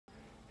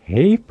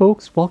Hey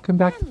folks, welcome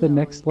back to the Hello,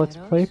 next Let's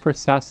Play Icaros. for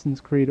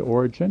Assassin's Creed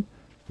Origin.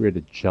 We're at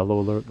a Jello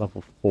Alert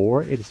level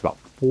 4. It is about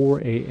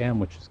 4 a.m.,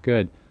 which is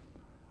good.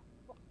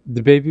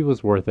 The baby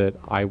was worth it.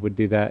 I would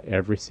do that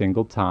every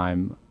single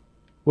time.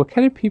 What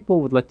kind of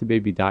people would let the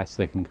baby die so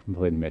they can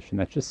complete a mission?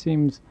 That just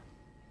seems,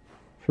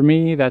 for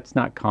me, that's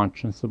not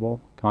conscionable.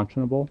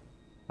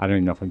 I don't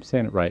even know if I'm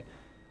saying it right.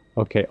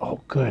 Okay,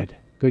 oh good.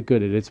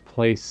 Good. It is a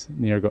place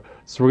near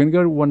So we're going to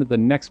go to one of the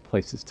next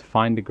places to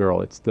find a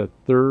girl. It's the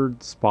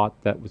third spot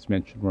that was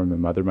mentioned where my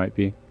mother might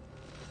be.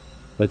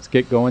 Let's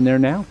get going there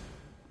now.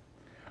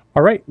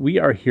 All right, we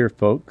are here,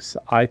 folks.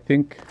 I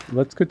think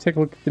let's go take a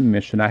look at the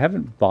mission. I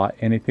haven't bought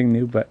anything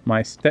new, but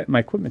my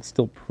equipment's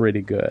still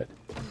pretty good.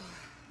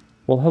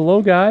 Well,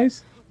 hello,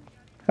 guys.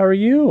 How are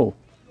you?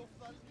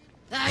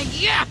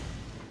 Yeah!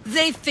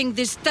 They think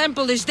this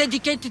temple is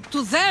dedicated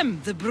to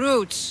them, the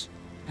brutes.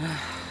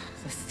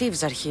 The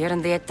thieves are here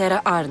and the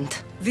Etera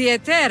aren't. The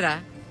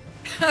Etera?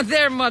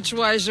 They're much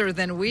wiser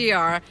than we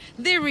are.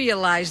 They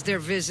realized their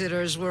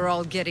visitors were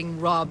all getting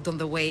robbed on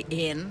the way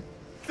in.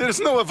 There's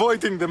no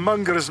avoiding the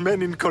monger's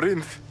men in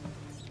Corinth.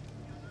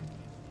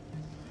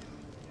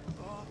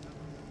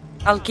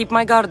 I'll keep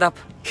my guard up.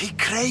 He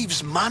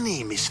craves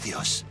money,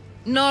 Misthios.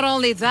 Not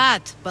only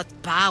that, but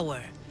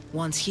power.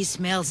 Once he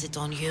smells it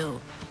on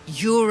you,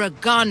 you're a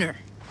gunner.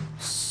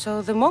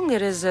 So the monger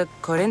is a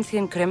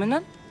Corinthian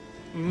criminal?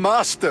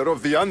 Master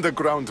of the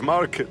underground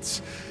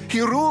markets. He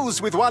rules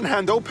with one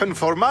hand open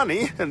for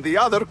money and the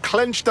other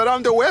clenched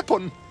around a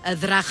weapon. A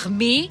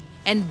drachmi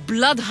and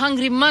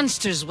blood-hungry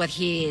monster's what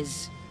he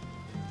is.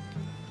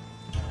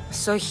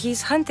 So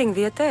he's hunting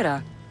the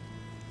Etera.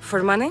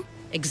 For money?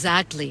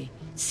 Exactly.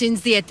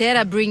 Since the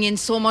Etera bring in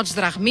so much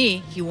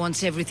drachmi, he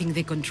wants everything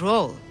they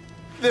control.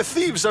 The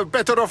thieves are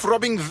better off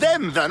robbing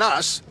them than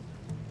us.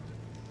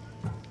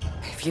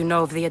 If you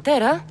know of the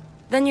Etera,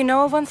 then you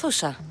know of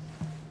Anthusha.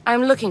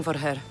 I'm looking for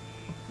her.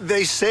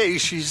 They say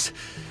she's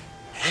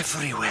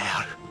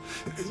everywhere,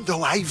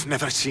 though I've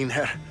never seen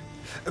her.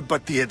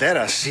 But the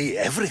Edera see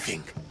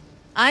everything.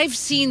 I've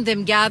seen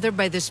them gather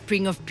by the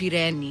spring of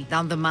Pirene,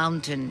 down the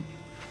mountain.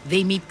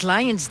 They meet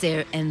clients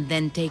there and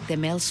then take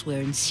them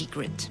elsewhere in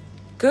secret.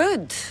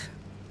 Good.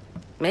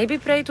 Maybe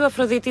pray to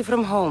Aphrodite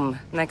from home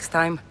next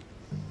time.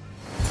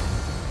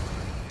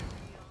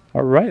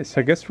 All right,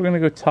 so I guess we're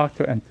going to go talk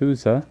to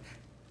Anthusa.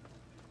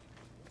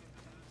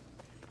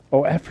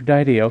 Oh,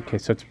 Aphrodite. Okay,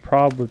 so it's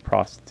probably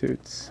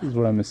prostitutes, is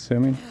what I'm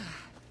assuming.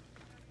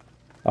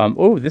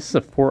 Oh, this is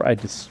a fort I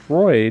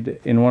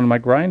destroyed in one of my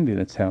grinding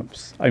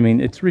attempts. I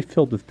mean, it's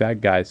refilled with bad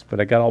guys,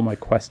 but I got all my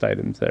quest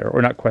items there.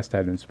 Or not quest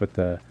items, but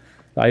the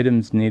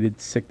items needed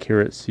to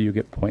secure it, so you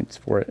get points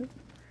for it.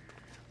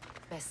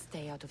 Best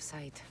stay out of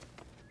sight.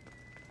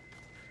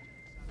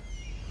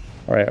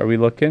 All right, are we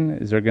looking?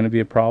 Is there going to be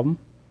a problem?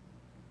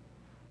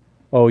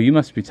 Oh, you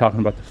must be talking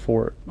about the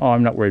fort. Oh,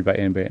 I'm not worried about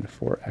anybody in the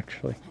fort,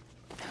 actually.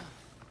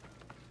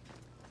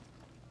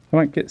 Come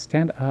on,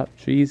 stand up.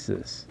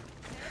 Jesus.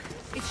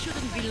 It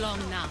shouldn't be long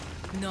now.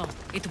 No,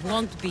 it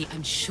won't be,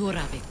 I'm sure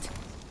of it.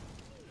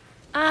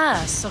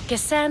 Ah, so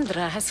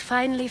Cassandra has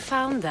finally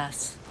found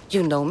us.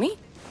 You know me?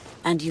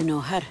 And you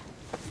know her.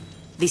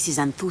 This is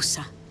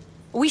Anthusa.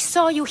 We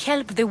saw you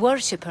help the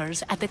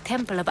worshippers at the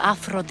Temple of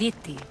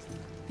Aphrodite.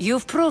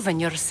 You've proven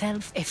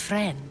yourself a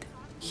friend.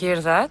 Hear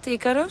that,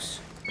 Icaros?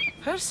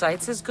 Her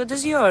sight's as good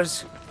as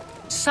yours.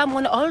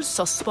 Someone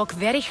also spoke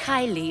very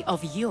highly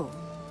of you.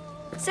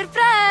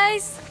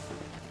 Surprise!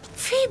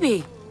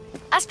 Phoebe!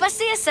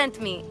 Aspasia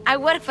sent me. I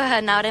work for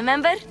her now,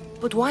 remember?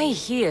 But why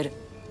here?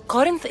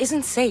 Corinth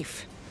isn't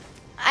safe.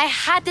 I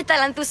had to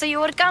tell Antusa you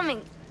were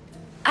coming.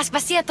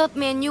 Aspasia taught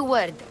me a new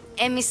word.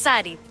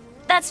 Emissary.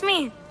 That's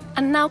me.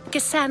 And now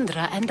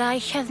Cassandra and I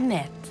have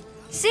met.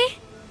 See?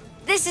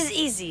 This is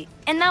easy.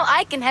 And now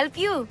I can help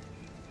you.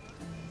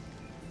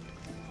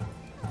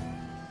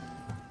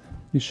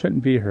 You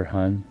shouldn't be here,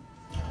 hon.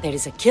 There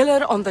is a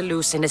killer on the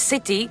loose in a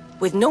city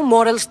with no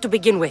morals to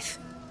begin with.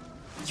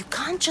 You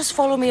can't just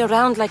follow me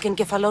around like in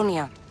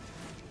Kefalonia.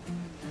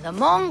 The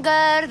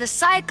Monger, the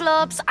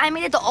Cyclops. I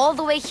made it all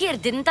the way here,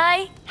 didn't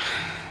I?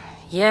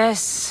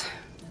 Yes.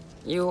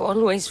 You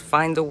always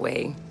find a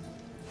way.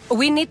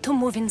 We need to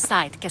move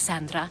inside,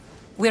 Cassandra.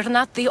 We're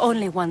not the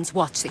only ones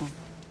watching.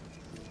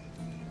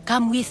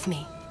 Come with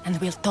me,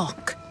 and we'll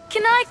talk.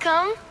 Can I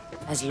come?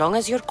 As long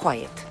as you're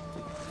quiet.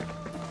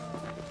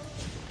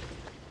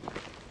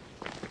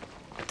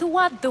 To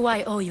what do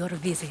I owe your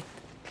visit?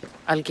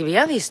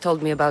 Alcibiades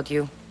told me about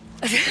you.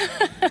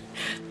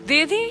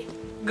 Did he?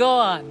 Go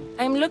on.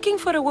 I'm looking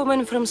for a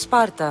woman from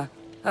Sparta.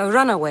 A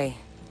runaway.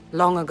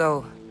 Long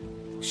ago.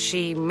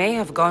 She may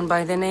have gone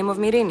by the name of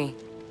Myrine.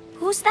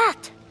 Who's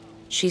that?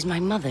 She's my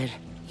mother.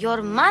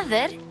 Your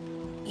mother?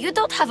 You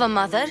don't have a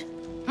mother.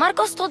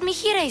 Marcos told me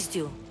he raised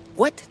you.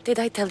 What did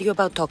I tell you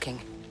about talking?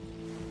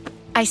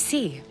 I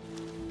see.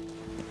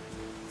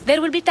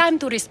 There will be time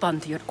to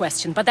respond to your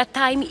question, but that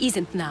time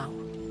isn't now.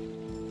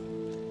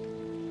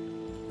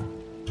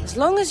 As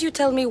long as you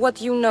tell me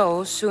what you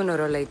know, sooner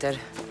or later.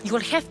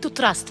 You'll have to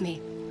trust me.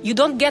 You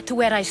don't get to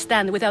where I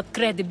stand without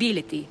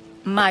credibility.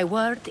 My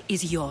word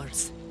is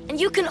yours. And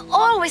you can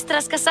always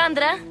trust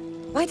Cassandra.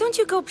 Why don't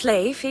you go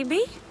play,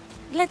 Phoebe?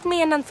 Let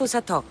me and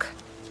Anthusa talk.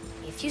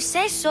 If you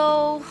say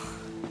so.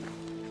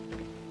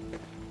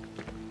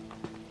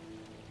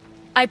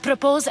 I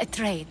propose a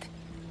trade.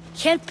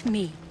 Help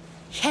me.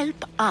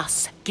 Help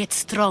us get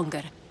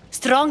stronger.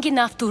 Strong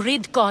enough to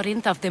rid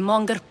Corinth of the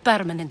Monger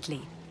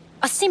permanently.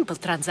 A simple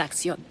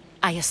transaction,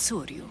 I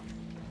assure you.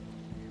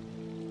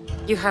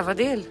 You have a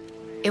deal.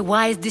 A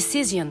wise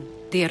decision,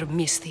 dear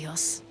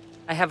Misthios.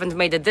 I haven't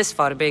made it this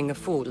far being a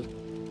fool.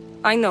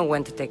 I know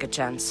when to take a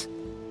chance.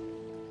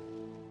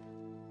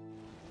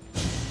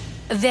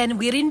 Then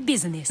we're in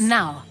business.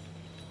 Now,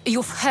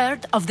 you've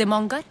heard of the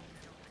Monger?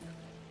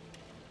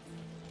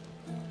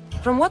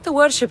 From what the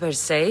worshippers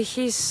say,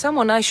 he's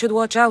someone I should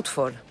watch out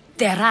for.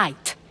 They're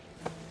right.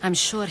 I'm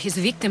sure his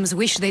victims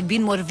wish they'd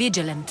been more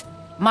vigilant.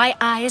 My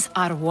eyes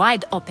are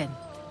wide open.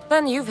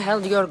 Then you've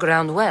held your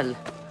ground well.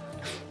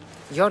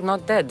 You're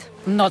not dead.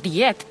 Not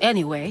yet,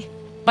 anyway.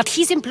 But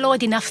he's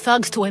employed enough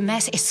thugs to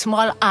amass a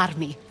small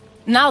army.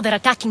 Now they're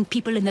attacking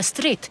people in the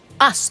street,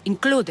 us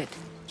included.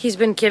 He's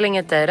been killing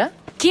Etera?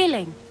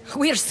 Killing.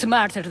 We're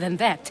smarter than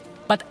that.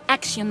 But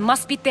action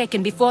must be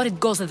taken before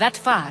it goes that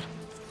far.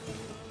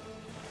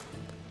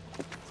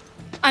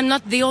 I'm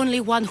not the only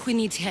one who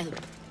needs help.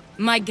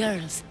 My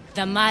girls,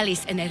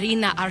 Damalis and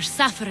Irina, are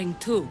suffering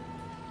too.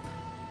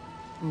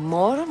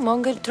 More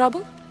Monger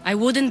trouble? I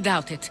wouldn't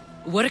doubt it.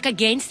 Work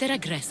against their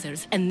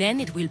aggressors, and then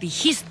it will be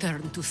his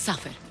turn to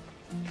suffer.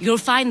 You'll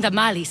find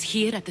Damalis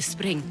here at the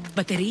spring,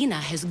 but Irina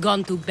has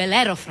gone to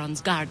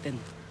Bellerophon's garden.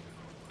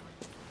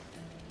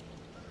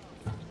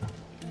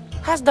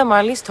 Has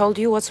Damalis told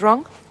you what's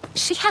wrong?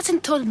 She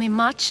hasn't told me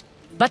much,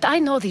 but I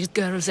know these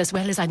girls as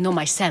well as I know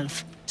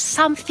myself.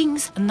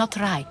 Something's not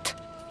right.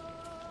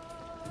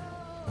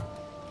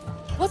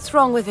 What's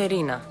wrong with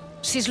Irina?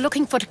 She's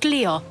looking for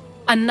Cleo,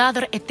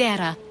 another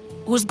Etera,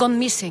 who's gone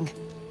missing.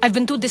 I've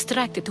been too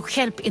distracted to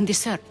help in the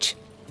search.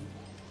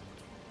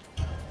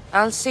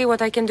 I'll see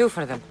what I can do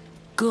for them.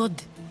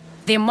 Good.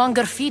 The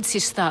Monger feeds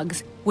his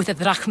thugs. With a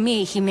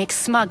drachmi, he makes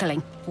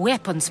smuggling,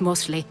 weapons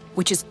mostly,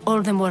 which is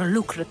all the more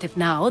lucrative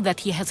now that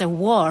he has a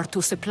war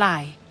to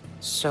supply.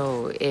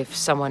 So, if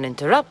someone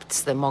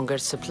interrupts the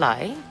Monger's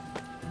supply,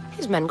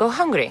 his men go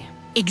hungry.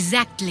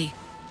 Exactly.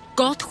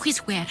 Go to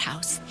his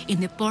warehouse in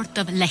the port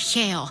of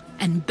Lecheo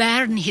and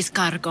burn his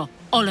cargo,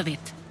 all of it.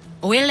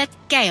 We'll let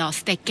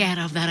chaos take care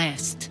of the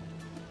rest.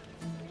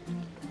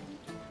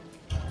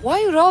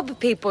 Why rob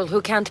people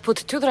who can't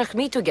put 2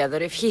 drachmi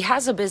together if he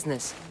has a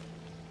business?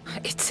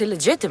 It's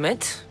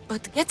illegitimate,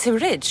 but gets him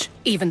rich.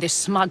 Even the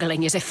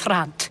smuggling is a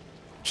front.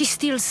 He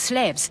steals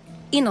slaves,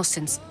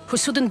 innocents, who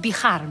shouldn't be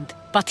harmed,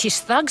 but his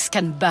thugs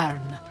can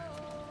burn.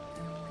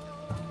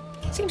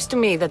 Seems to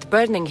me that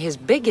burning his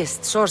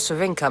biggest source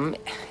of income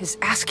is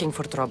asking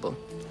for trouble.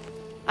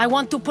 I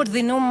want to put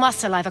the new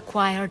muscle I've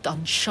acquired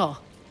on show.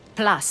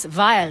 Plus,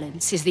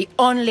 violence is the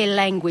only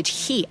language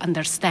he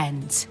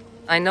understands.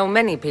 I know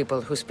many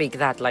people who speak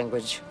that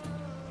language.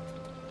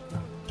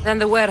 Then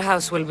the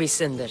warehouse will be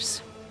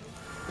cinders.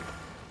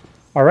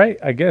 All right,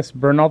 I guess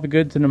burn all the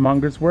goods in the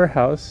Monger's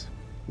warehouse.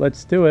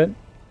 Let's do it.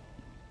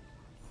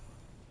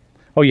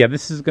 Oh yeah,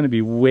 this is going to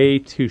be way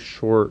too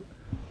short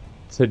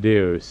to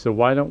do. So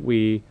why don't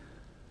we,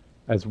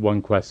 as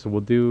one quest, so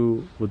we'll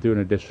do an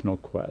additional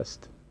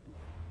quest.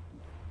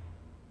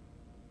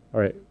 All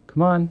right,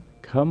 come on.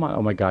 Come on.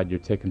 Oh my god, you're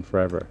taking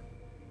forever.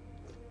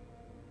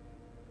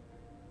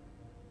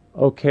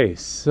 Okay,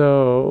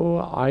 so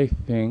I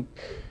think...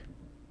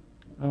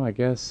 Oh, I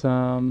guess,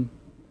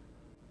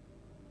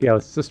 yeah,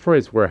 let's destroy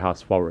his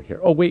warehouse while we're here.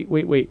 Oh, wait.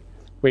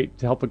 Wait,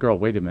 to help a girl.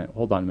 Wait a minute.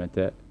 Hold on a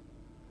minute.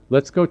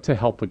 Let's go to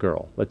help a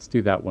girl. Let's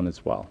do that one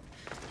as well.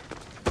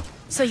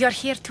 So you're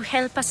here to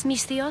help us,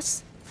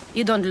 Misthios?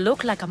 You don't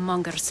look like a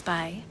Monger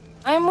spy.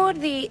 I'm more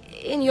the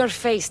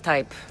in-your-face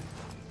type.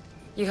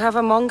 You have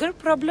a Monger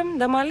problem,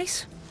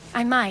 Damalis?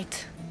 I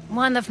might.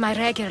 One of my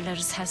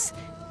regulars has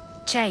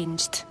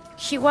changed.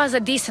 He was a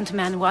decent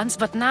man once,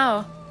 but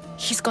now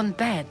he's gone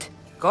bad.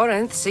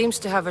 Corinth seems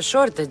to have a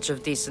shortage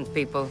of decent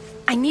people.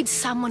 I need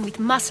someone with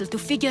muscle to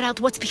figure out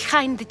what's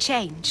behind the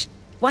change.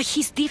 Why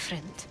he's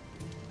different.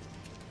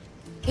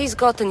 He's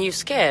gotten you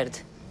scared.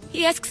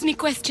 He asks me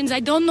questions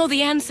I don't know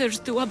the answers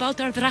to about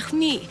our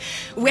drachmi.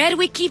 Where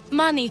we keep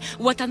money,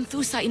 what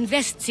Anthusa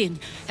invests in.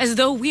 As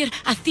though we're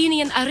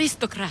Athenian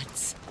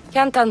aristocrats.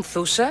 Can't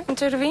Anthusa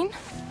intervene?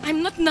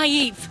 I'm not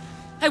naive.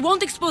 I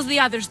won't expose the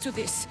others to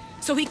this.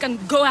 So he can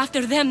go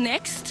after them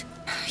next?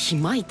 He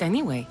might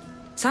anyway.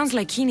 Sounds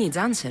like he needs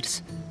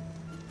answers.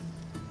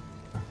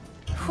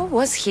 Who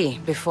was he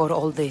before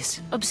all this?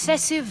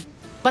 Obsessive,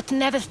 but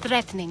never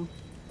threatening.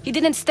 He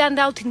didn't stand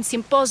out in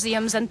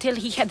symposiums until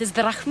he had his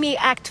drachmi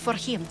act for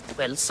him.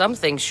 Well,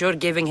 something's sure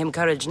giving him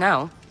courage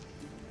now.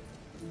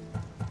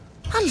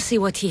 I'll see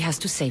what he has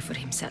to say for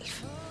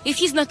himself. If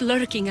he's not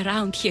lurking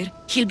around here,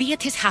 he'll be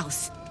at his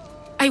house.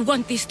 I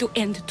want this to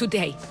end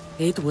today.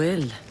 It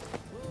will.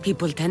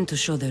 People tend to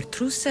show their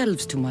true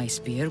selves to my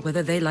spear,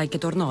 whether they like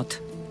it or not.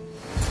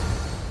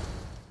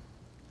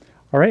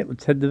 All right,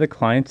 let's head to the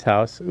client's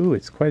house. Ooh,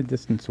 it's quite a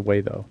distance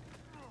away, though.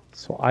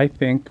 So I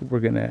think we're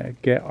going to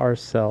get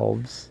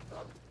ourselves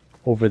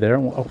over there.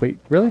 Oh, wait,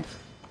 really?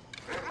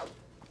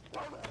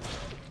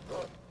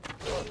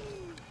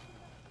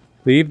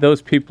 Leave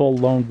those people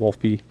alone,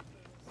 Wolfie.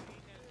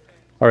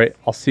 Alright,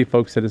 I'll see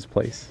folks at his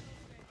place.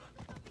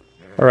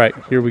 Alright,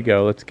 here we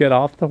go. Let's get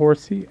off the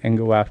horsey and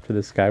go after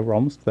this guy. We're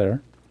almost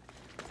there.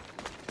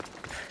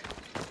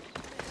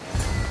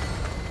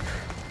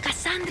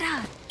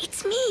 Cassandra!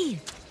 It's me!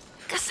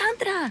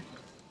 Cassandra!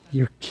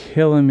 You're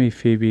killing me,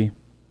 Phoebe.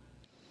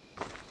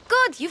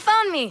 Good, you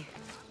found me!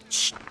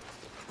 Shh!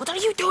 What are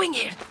you doing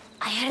here?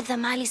 I heard the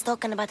Mali's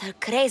talking about her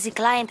crazy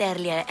client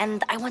earlier,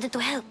 and I wanted to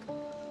help.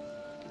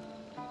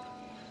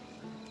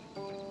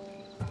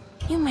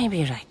 You may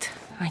be right.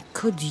 I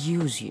could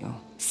use you.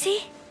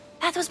 See?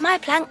 That was my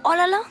plan all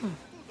along.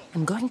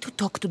 I'm going to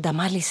talk to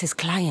Damalis'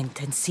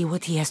 client and see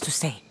what he has to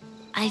say.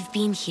 I've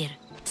been here,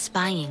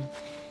 spying,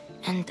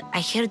 and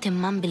I heard him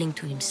mumbling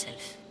to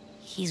himself.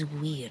 He's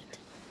weird.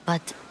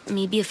 But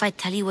maybe if I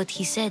tell you what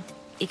he said,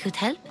 it could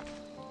help?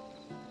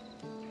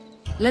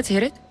 Let's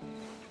hear it.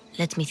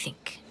 Let me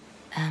think.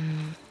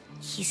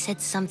 He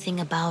said something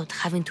about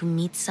having to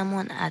meet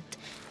someone at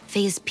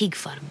Faye's pig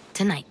farm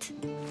tonight.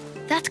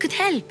 That could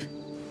help.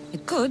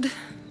 It could.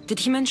 Did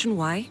he mention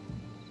why?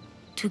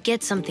 To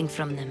get something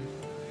from them.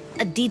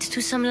 A deed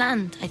to some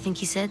land, I think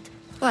he said.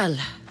 Well,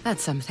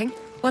 that's something.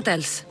 What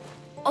else?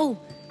 Oh,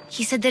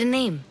 he said their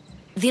name.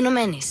 The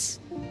Nomenis.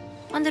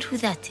 Wonder who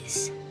that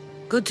is.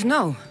 Good to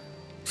know.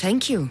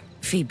 Thank you,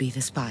 Phoebe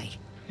the spy.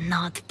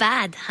 Not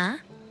bad, huh?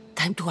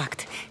 Time to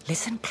act.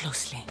 Listen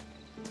closely.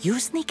 You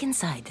sneak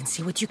inside and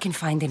see what you can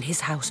find in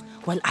his house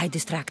while I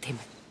distract him.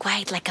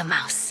 Quiet like a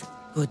mouse.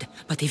 Good.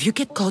 But if you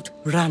get caught,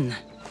 run.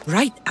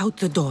 Right out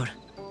the door.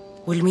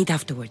 We'll meet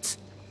afterwards.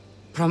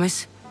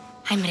 Promise?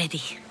 I'm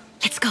ready.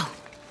 Let's go.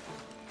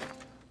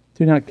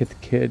 Do not get the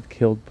kid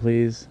killed,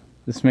 please.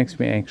 This makes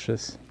me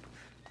anxious.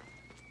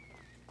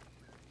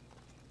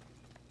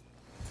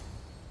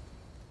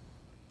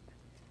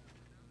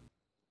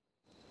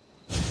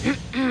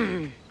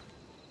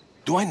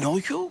 Do I know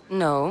you?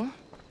 No,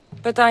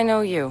 but I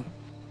know you.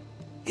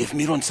 If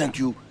Miron sent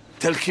you,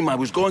 tell him I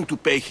was going to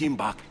pay him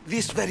back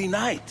this very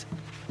night.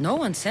 No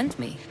one sent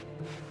me.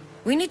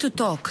 We need to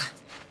talk.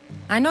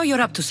 I know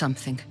you're up to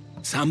something.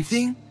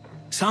 Something?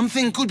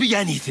 Something could be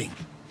anything.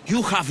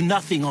 You have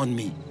nothing on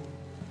me.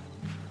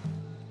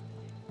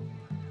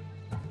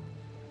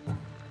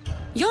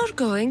 You're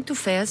going to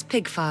Fair's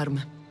pig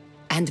farm.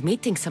 And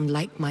meeting some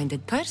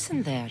like-minded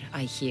person there,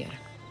 I hear.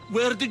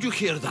 Where did you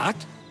hear that?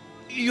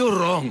 You're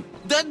wrong.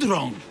 Dead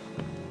wrong.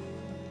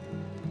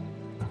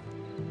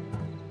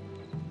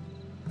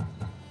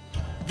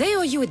 They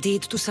owe you a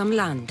deed to some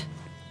land.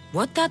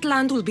 What that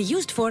land will be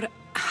used for,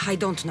 I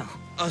don't know.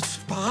 A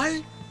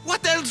spy?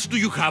 What else do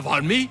you have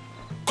on me?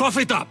 Cough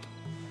it up.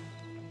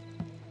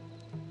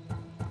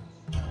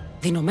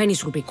 The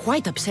Nomenis will be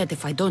quite upset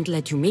if I don't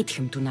let you meet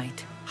him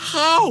tonight.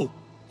 How?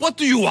 What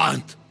do you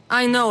want?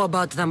 I know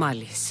about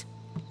Damalis.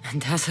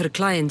 And as her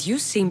client, you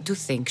seem to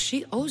think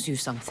she owes you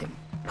something.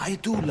 I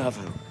do love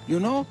her, you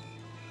know?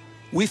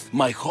 With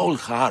my whole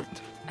heart.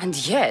 And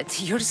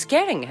yet, you're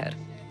scaring her.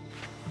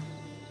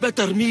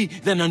 Better me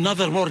than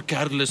another more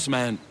careless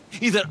man.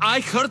 Either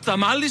I hurt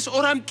Damalis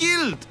or I'm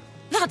killed.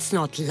 That's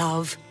not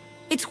love.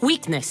 It's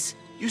weakness.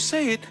 You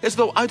say it as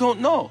though I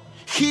don't know.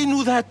 He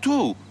knew that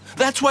too.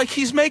 That's why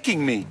he's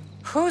making me.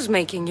 Who's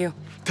making you?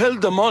 Tell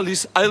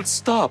Damalis I'll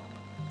stop.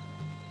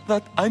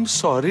 That I'm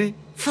sorry.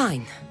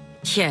 Fine.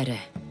 Here,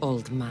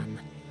 old man.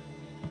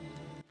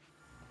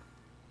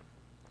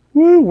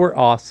 Woo, we're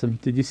awesome.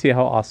 Did you see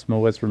how awesome I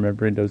was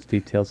remembering those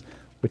details?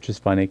 Which is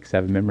funny because I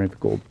have a memory of a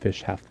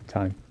goldfish half the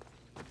time.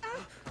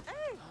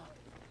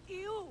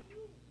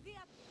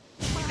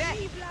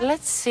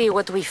 Let's see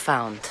what we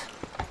found.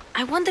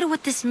 I wonder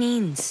what this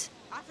means.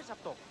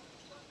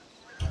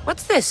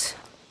 What's this?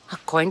 A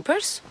coin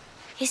purse?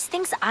 His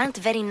things aren't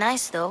very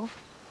nice, though.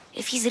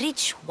 If he's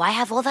rich, why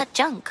have all that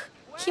junk?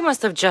 He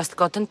must have just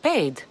gotten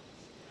paid.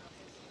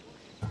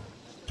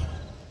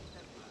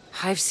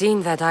 I've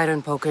seen that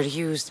iron poker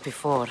used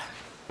before.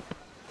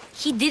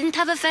 He didn't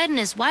have a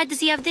furnace. Why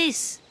does he have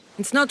this?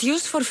 It's not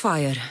used for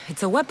fire.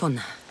 It's a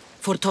weapon.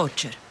 For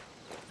torture.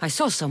 I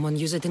saw someone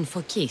use it in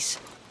Fokis.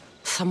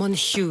 Someone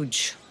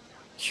huge.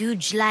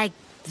 Huge like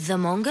the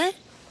monger?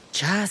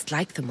 Just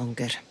like the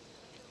monger.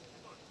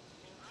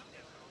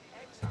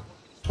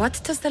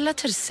 What does the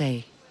letter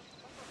say?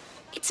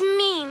 It's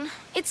mean.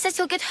 It says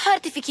he'll get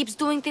hurt if he keeps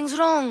doing things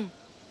wrong.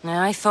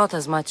 I thought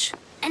as much.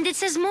 And it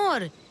says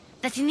more.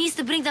 That he needs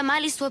to bring the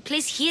Malis to a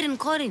place here in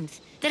Corinth.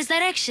 There's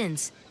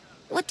directions.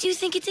 What do you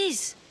think it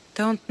is?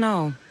 Don't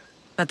know.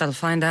 But I'll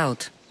find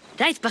out.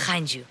 Right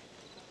behind you.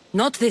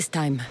 Not this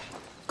time.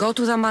 Go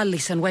to the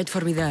Malis and wait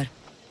for me there.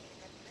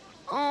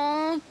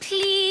 Oh,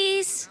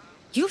 please.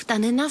 You've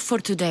done enough for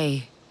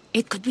today.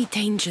 It could be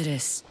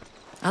dangerous.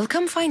 I'll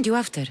come find you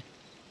after.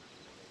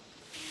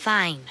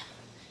 Fine.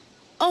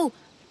 Oh,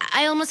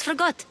 I almost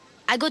forgot.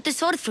 I got the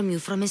sword from you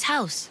from his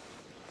house.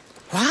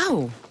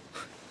 Wow.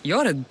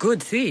 You're a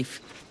good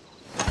thief.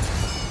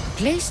 A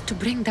place to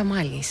bring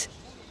Damalis.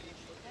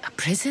 A A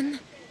prison?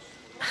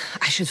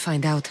 I should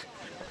find out.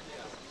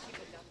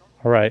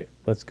 All right,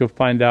 let's go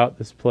find out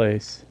this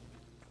place.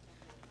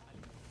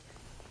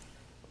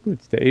 Ooh,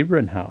 it's the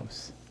Abram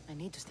house. I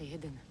need to stay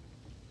hidden.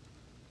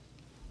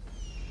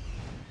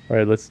 All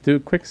right, let's do a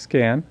quick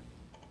scan.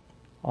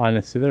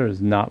 Honestly, there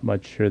is not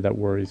much here that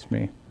worries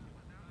me.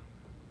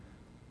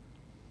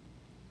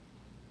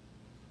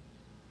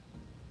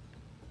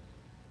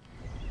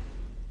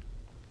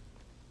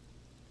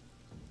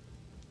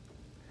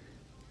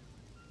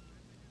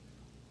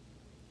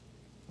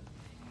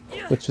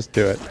 Let's just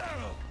do it.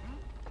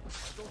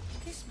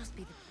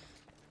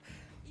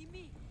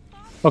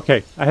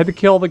 Okay, I had to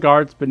kill the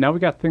guards, but now we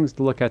got things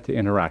to look at to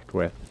interact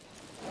with.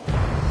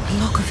 A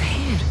lock of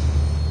hair.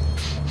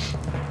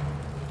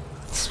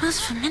 It smells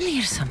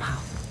familiar somehow.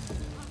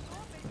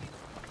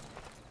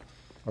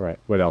 All right,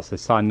 what else? I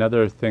saw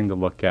another thing to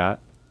look at.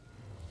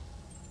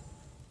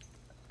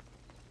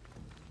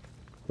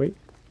 Wait.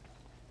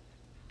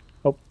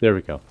 Oh, there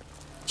we go.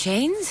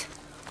 Chains?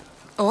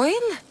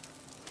 Oil?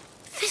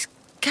 This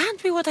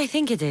can't be what I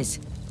think it is.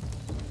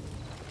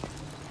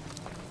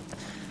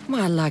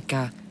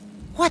 Malaka,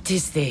 what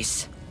is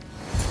this?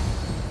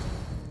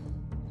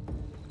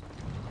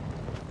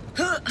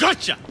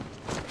 Gotcha!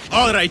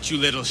 All right, you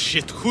little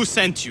shit. Who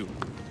sent you?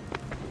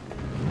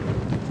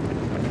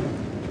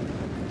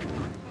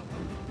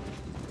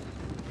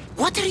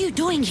 What are you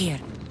doing here?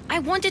 I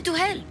wanted to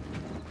help.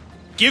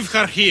 Give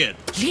her here.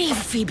 Leave,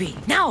 Phoebe,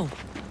 now!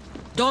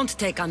 Don't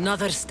take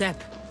another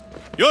step.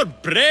 You're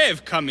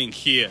brave coming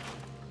here.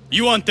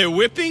 You want a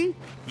whipping?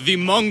 The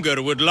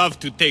monger would love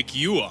to take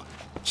you on.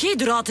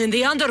 He'd rot in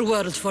the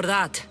underworld for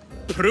that.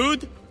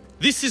 Prude,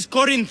 this is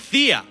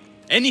Corinthia.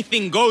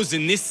 Anything goes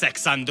in this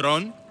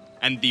Sexandron,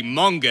 and the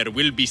monger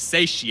will be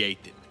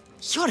satiated.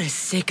 You're as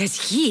sick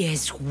as he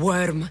is,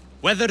 worm.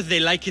 Whether they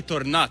like it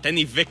or not,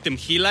 any victim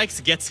he likes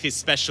gets his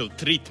special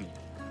treatment.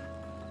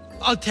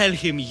 I'll tell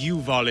him you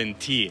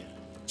volunteer.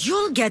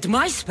 You'll get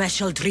my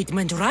special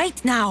treatment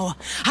right now.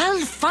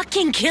 I'll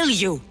fucking kill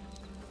you.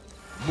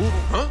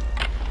 Huh?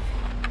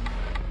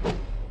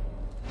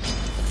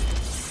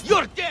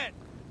 You're dead!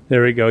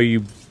 There we go.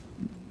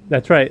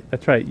 That's right.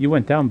 That's right. You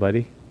went down,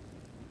 buddy.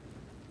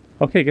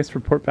 Okay, I guess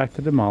report back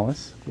to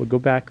Demalis. We'll go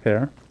back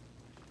there.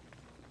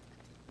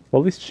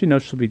 Well, at least she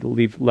knows she'll be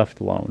left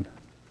alone.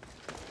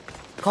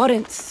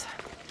 Corinth,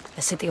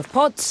 the city of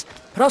pots,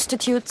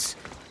 prostitutes,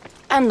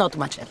 and not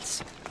much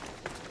else.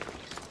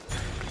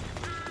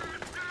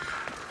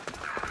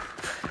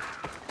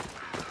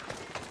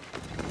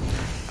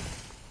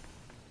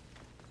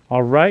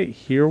 All right,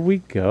 here we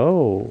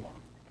go.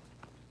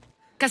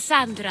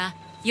 Cassandra,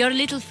 your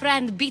little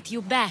friend beat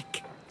you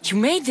back. You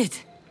made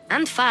it.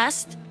 And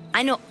fast.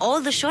 I know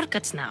all the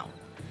shortcuts now.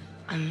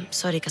 I'm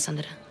sorry,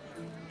 Cassandra.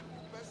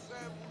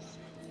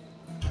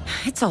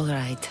 It's all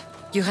right.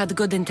 You had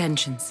good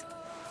intentions.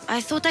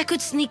 I thought I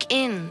could sneak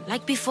in,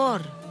 like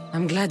before.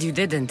 I'm glad you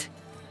didn't.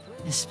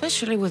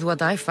 Especially with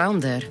what I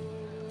found there.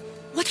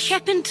 What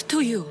happened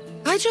to you?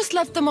 I just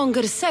left the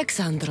monger's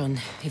Sexandron,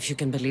 if you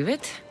can believe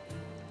it.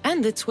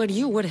 And it's where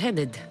you were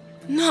headed.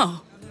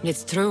 No.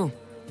 It's true.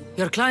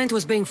 Your client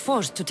was being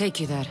forced to take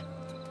you there.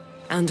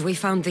 And we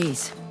found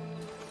these.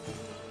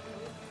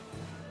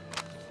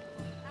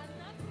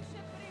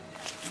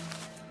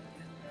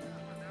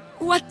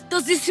 What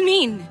does this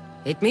mean?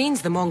 It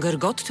means the monger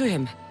got to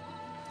him.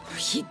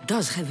 He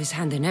does have his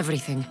hand in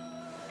everything.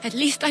 At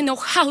least I know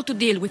how to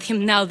deal with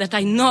him now that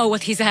I know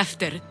what he's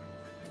after.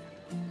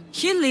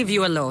 He'll leave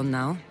you alone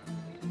now.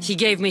 He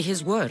gave me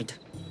his word.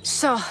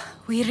 So,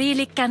 we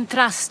really can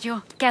trust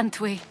you, can't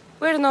we?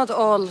 We're not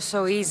all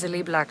so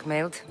easily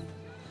blackmailed.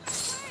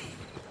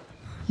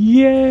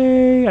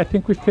 Yay! I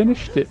think we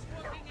finished it.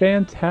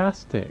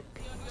 Fantastic.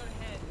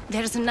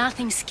 There's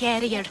nothing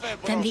scarier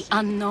than the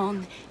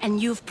unknown,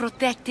 and you've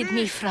protected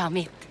me from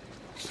it.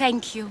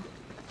 Thank you.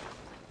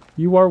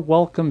 You are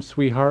welcome,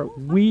 sweetheart.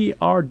 We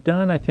are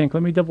done, I think.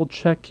 Let me double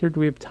check here. Do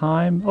we have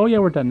time? Oh, yeah,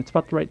 we're done. It's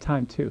about the right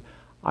time, too.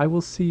 I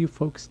will see you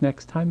folks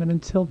next time, and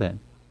until then,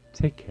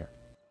 take care.